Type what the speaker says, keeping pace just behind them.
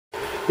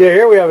Yeah,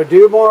 here we have a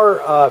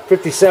Dumore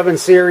 57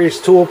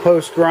 series tool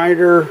post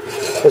grinder.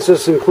 This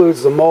just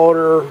includes the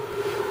motor,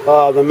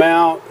 the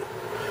mount,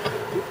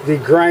 the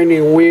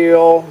grinding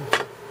wheel.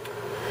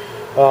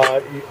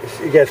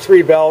 You get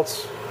 3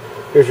 belts.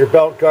 There's your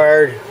belt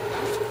guard,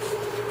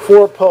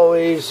 4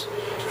 pulleys,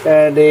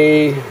 and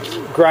the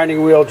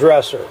grinding wheel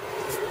dresser.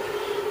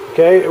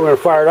 Okay, we're going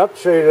to fire it up to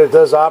show you that it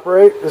does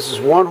operate. This is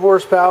 1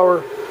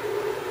 horsepower,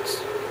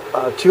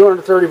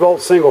 230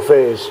 volt single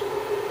phase.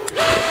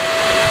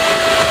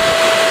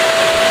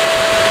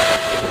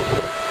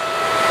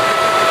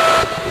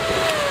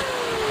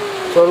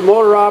 So the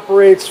motor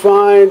operates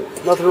fine,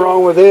 nothing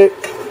wrong with it.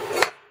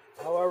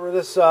 However,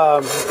 this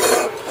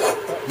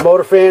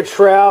motor fan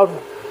shroud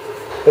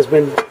has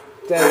been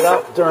dented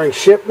up during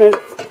shipment.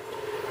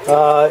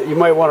 You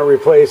might want to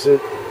replace it,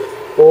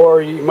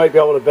 or you might be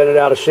able to bend it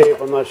out of shape,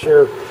 I'm not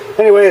sure.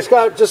 Anyway, it's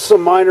got just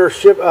some minor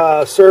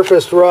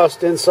surface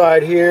rust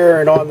inside here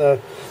and on the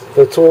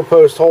tool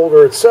post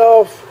holder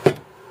itself.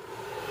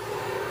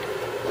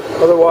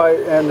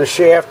 Otherwise, and the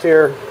shaft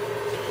here.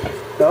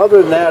 Now,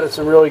 other than that, it's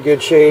in really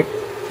good shape.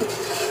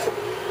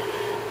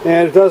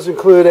 And it does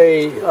include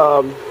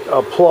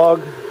a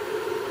plug.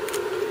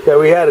 Yeah,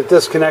 we had to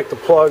disconnect the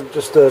plug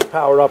just to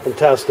power it up and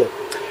test it.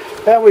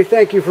 And we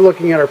thank you for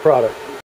looking at our product.